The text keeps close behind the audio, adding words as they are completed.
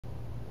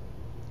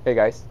Hey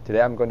guys,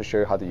 today I'm going to show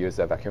you how to use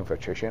a vacuum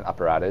filtration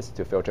apparatus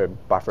to filter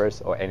buffers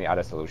or any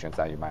other solutions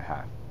that you might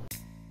have.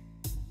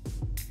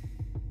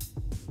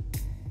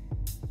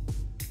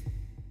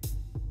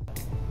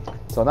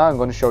 So now I'm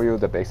going to show you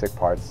the basic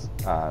parts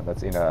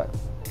that's in a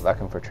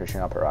vacuum filtration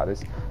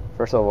apparatus.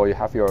 First of all, you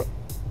have your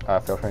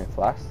filtering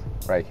flask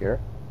right here.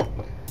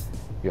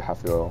 You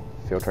have your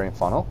filtering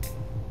funnel.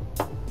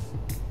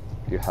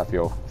 You have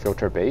your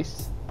filter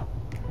base.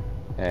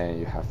 And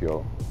you have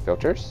your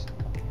filters.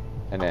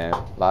 And then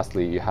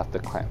lastly, you have the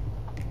clamp.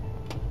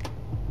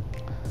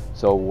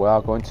 So we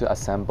are going to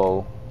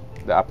assemble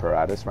the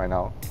apparatus right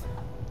now.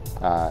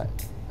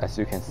 As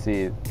you can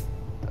see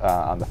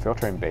on the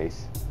filtering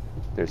base,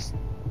 there's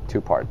two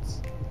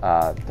parts.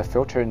 The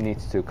filter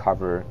needs to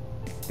cover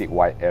the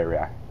white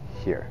area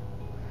here.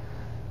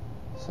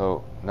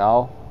 So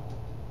now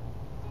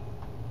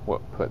we'll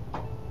put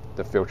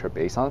the filter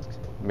base on,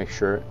 make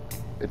sure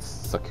it's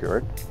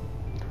secured.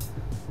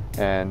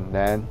 And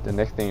then the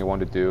next thing you want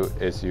to do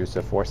is use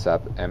the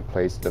forceps and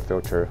place the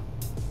filter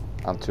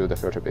onto the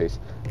filter base.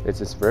 It's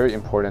just very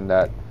important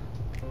that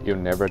you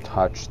never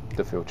touch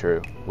the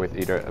filter with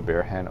either a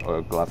bare hand or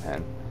a glove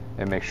hand,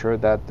 and make sure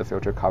that the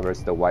filter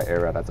covers the white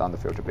area that's on the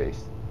filter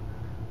base.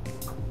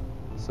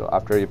 So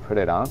after you put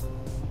it on,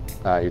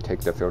 you take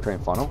the filtering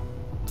funnel,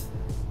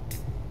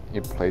 you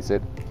place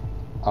it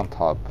on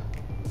top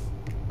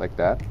like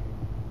that,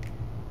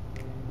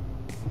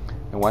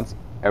 and once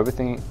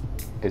everything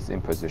is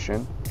in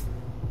position,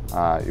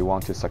 you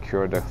want to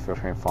secure the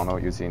filtering funnel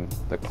using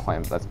the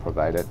clamp that's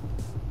provided.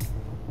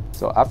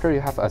 So after you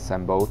have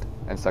assembled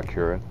and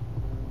secured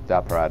the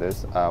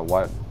apparatus,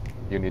 what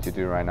you need to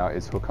do right now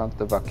is hook up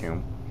the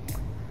vacuum.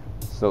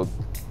 So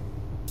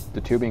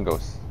the tubing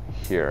goes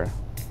here.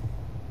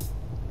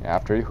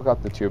 After you hook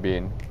up the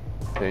tubing,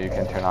 then you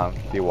can turn on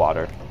the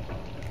water.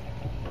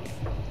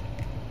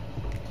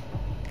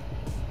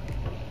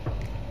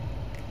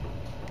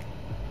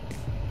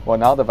 Well,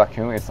 now the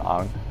vacuum is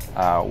on,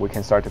 we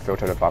can start to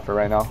filter the buffer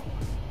right now.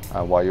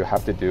 What you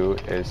have to do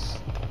is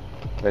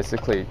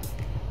basically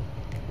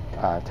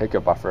take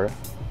your buffer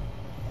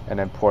and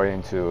then pour it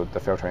into the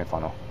filtering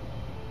funnel.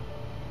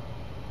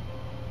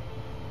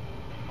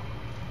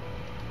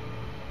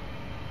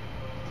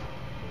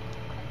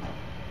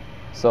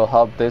 So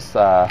how this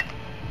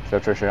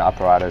filtration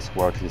apparatus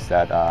works is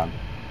that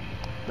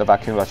the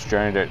vacuum that's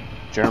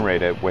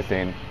generated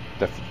within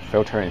the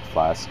filtering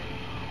flask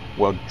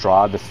will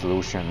draw the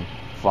solution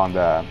from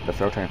the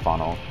filtering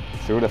funnel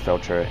through the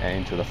filter and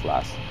into the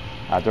flask.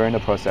 During the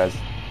process,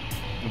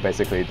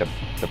 basically the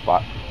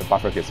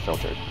buffer gets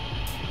filtered.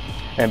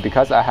 And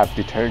because I have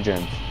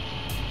detergent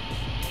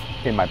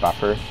in my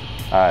buffer,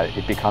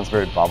 it becomes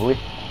very bubbly.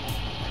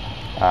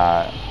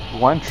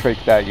 One trick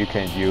that you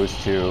can use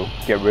to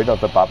get rid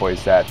of the bubble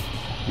is that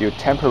you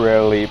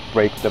temporarily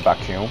break the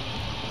vacuum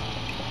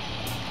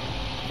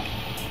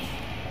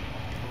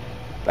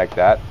like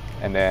that,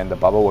 and then the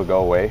bubble will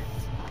go away,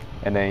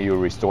 and then you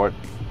restore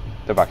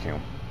the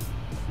vacuum.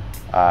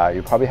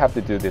 You probably have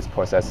to do this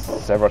process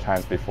several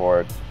times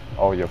before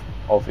all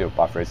of your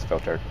buffer is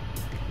filtered.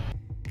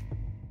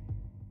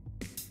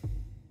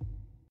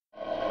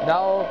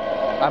 Now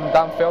I'm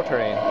done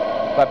filtering,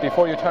 but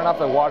before you turn off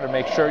the water,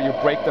 make sure you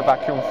break the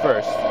vacuum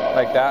first,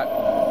 like that.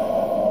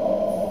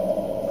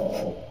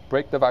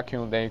 Break the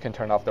vacuum, then you can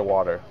turn off the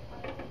water.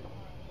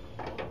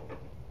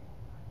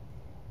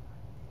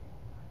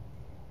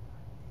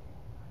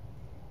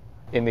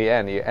 In the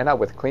end, you end up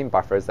with clean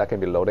buffers that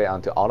can be loaded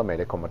onto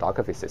automated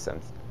chromatography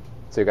systems.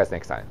 See you guys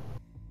next time.